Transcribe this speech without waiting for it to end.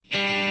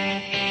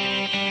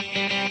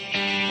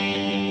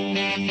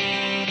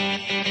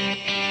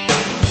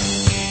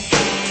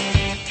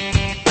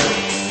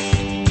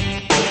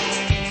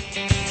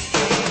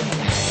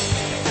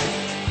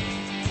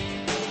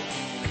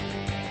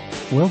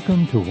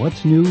Welcome to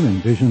What's New in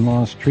Vision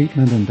Loss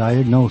Treatment and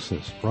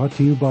Diagnosis, brought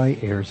to you by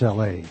AIRS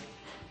LA.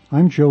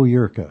 I'm Joe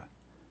Yerka.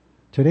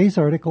 Today's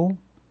article,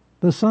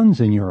 The Sun's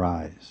in Your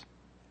Eyes.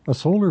 A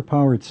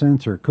solar-powered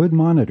sensor could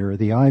monitor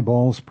the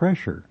eyeball's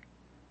pressure,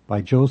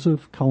 by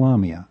Joseph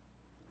Kalamia.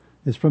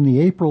 It's from the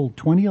April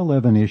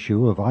 2011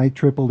 issue of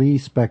IEEE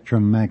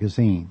Spectrum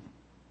magazine.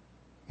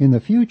 In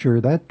the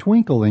future, that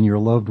twinkle in your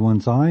loved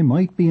one's eye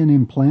might be an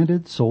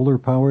implanted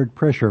solar-powered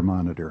pressure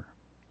monitor.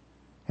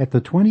 At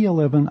the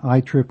 2011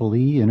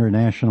 IEEE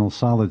International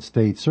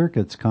Solid-State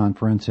Circuits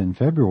Conference in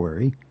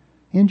February,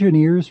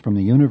 engineers from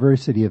the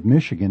University of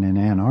Michigan in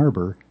Ann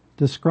Arbor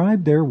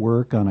described their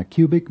work on a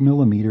cubic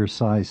millimeter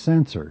size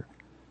sensor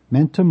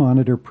meant to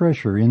monitor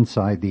pressure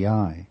inside the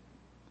eye.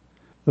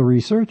 The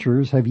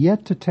researchers have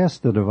yet to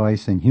test the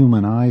device in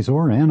human eyes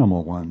or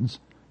animal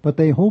ones, but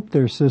they hope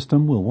their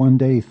system will one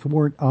day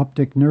thwart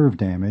optic nerve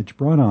damage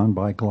brought on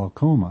by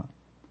glaucoma.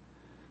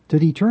 To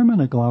determine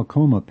a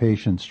glaucoma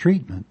patient's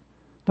treatment,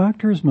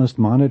 doctors must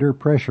monitor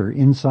pressure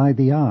inside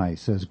the eye,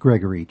 says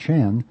Gregory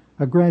Chen,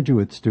 a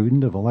graduate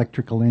student of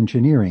electrical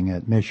engineering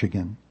at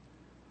Michigan.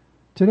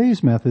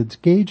 Today's methods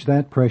gauge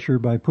that pressure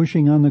by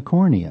pushing on the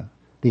cornea,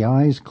 the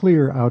eye's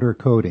clear outer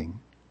coating.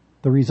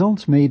 The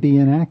results may be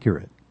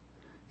inaccurate.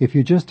 If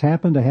you just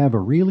happen to have a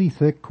really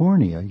thick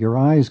cornea, your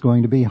eye is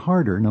going to be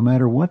harder no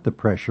matter what the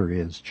pressure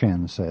is,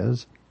 Chen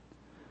says.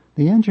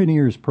 The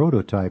engineer's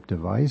prototype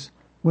device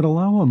would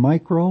allow a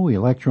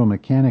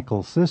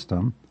micro-electromechanical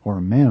system, or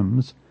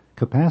MEMS,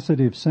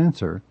 capacitive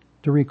sensor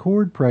to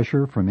record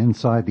pressure from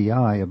inside the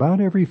eye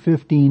about every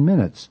 15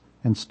 minutes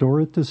and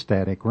store it to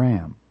static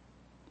RAM.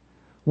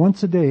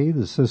 Once a day,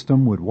 the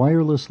system would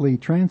wirelessly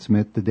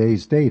transmit the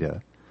day's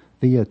data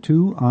via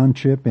two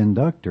on-chip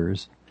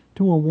inductors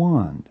to a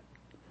wand.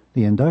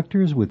 The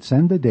inductors would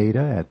send the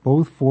data at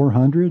both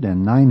 400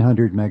 and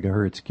 900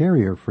 MHz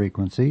carrier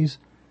frequencies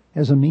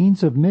as a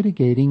means of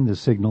mitigating the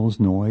signal's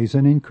noise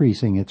and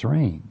increasing its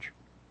range.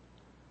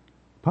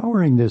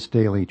 Powering this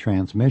daily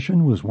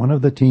transmission was one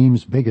of the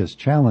team's biggest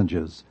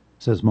challenges,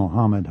 says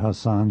Mohammed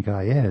Hassan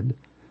Gayed,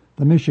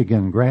 the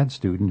Michigan grad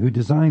student who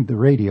designed the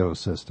radio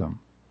system.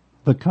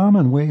 The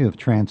common way of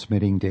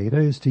transmitting data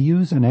is to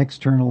use an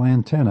external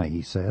antenna,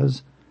 he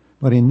says,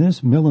 but in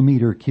this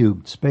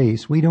millimeter-cubed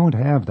space we don't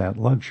have that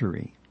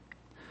luxury.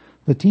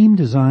 The team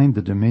designed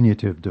the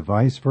diminutive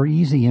device for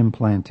easy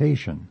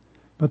implantation,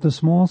 but the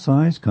small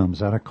size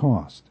comes at a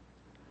cost.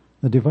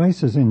 The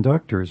device's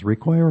inductors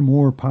require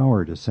more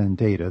power to send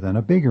data than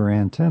a bigger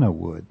antenna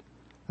would,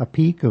 a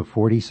peak of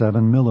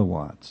 47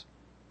 milliwatts.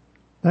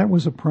 That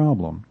was a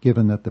problem,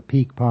 given that the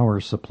peak power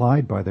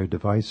supplied by their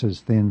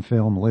device's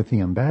thin-film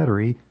lithium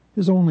battery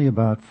is only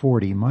about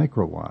 40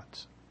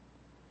 microwatts.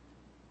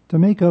 To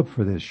make up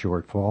for this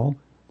shortfall,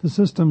 the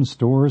system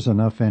stores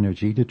enough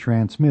energy to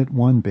transmit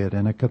one bit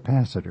in a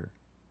capacitor.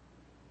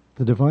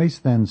 The device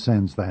then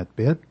sends that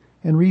bit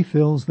and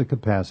refills the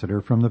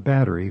capacitor from the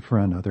battery for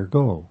another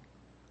go.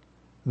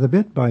 The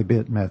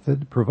bit-by-bit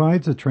method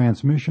provides a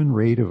transmission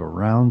rate of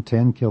around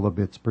 10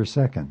 kilobits per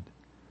second.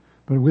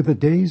 But with a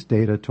day's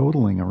data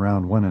totaling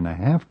around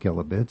 1.5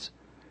 kilobits,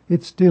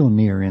 it's still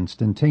near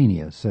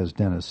instantaneous, says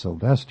Dennis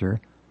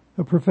Sylvester,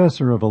 a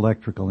professor of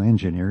electrical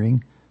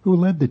engineering who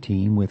led the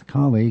team with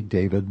colleague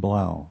David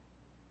Blau.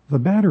 The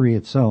battery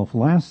itself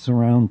lasts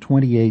around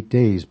 28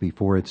 days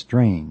before it's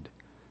drained,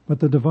 but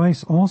the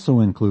device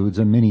also includes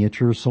a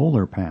miniature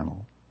solar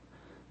panel.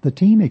 The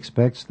team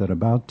expects that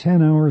about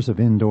 10 hours of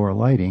indoor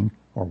lighting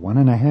or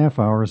 1.5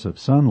 hours of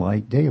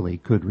sunlight daily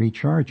could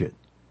recharge it.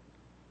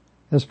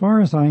 As far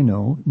as I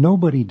know,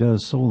 nobody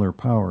does solar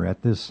power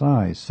at this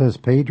size, says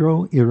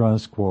Pedro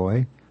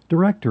Irazcoy,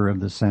 director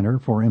of the Center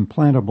for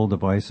Implantable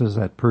Devices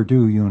at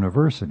Purdue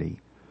University,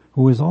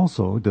 who is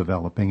also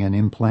developing an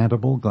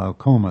implantable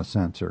glaucoma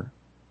sensor.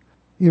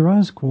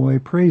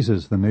 Irazcoy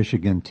praises the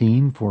Michigan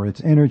team for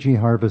its energy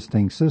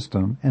harvesting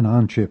system and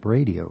on-chip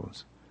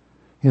radios.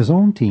 His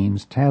own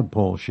team's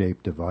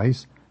tadpole-shaped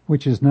device,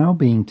 which is now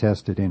being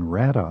tested in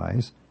rat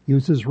eyes,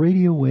 uses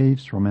radio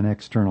waves from an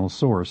external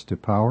source to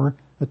power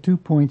a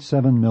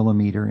 2.7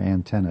 millimeter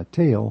antenna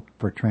tail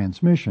for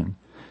transmission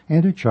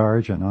and to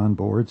charge an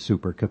onboard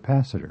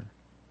supercapacitor.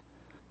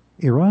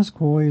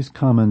 Irazcoy's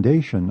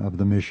commendation of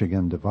the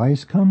Michigan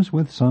device comes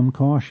with some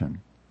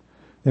caution.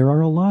 There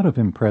are a lot of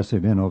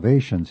impressive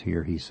innovations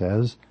here, he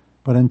says,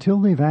 but until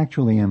they've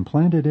actually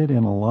implanted it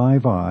in a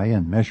live eye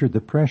and measured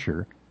the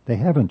pressure, they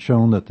haven't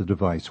shown that the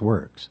device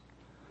works.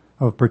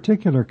 Of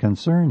particular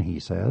concern, he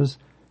says,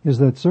 is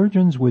that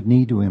surgeons would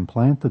need to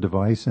implant the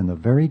device in the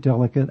very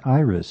delicate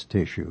iris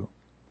tissue.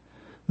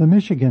 The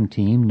Michigan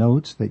team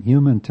notes that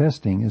human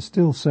testing is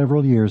still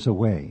several years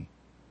away.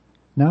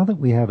 Now that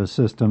we have a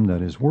system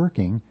that is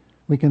working,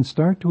 we can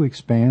start to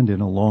expand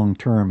into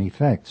long-term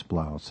effects,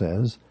 Blau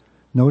says,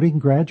 noting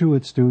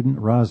graduate student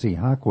Razi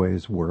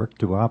Hakway's work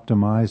to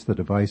optimize the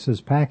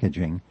device's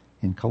packaging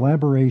in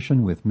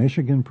collaboration with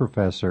Michigan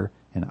professor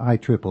and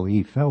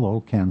IEEE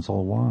fellow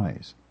Kensal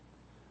Wise.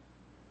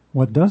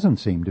 What doesn't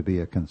seem to be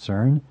a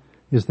concern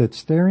is that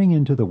staring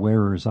into the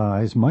wearer's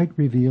eyes might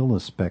reveal a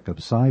speck of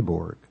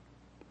cyborg.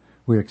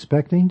 We're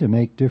expecting to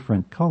make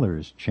different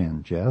colors,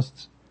 Chen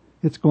jests.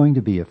 It's going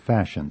to be a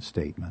fashion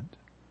statement.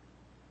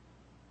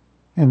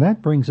 And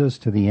that brings us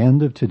to the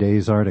end of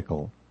today's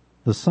article,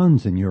 The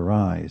Sun's in Your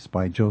Eyes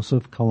by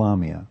Joseph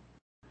Kalamia.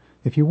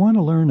 If you want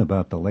to learn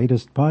about the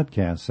latest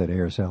podcasts at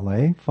Airs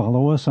LA,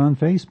 follow us on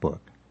Facebook.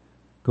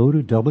 Go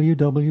to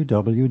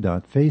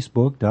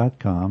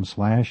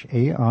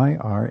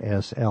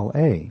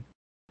www.facebook.com/AIRSLA.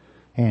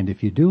 And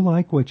if you do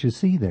like what you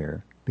see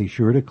there, be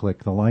sure to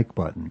click the like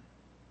button.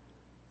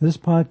 This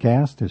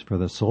podcast is for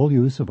the sole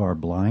use of our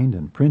blind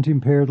and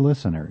print-impaired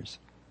listeners.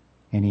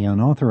 Any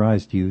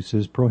unauthorized use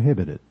is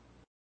prohibited.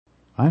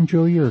 I'm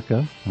Joe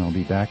Yerka, and I'll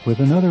be back with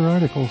another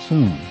article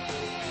soon.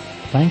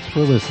 Thanks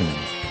for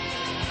listening.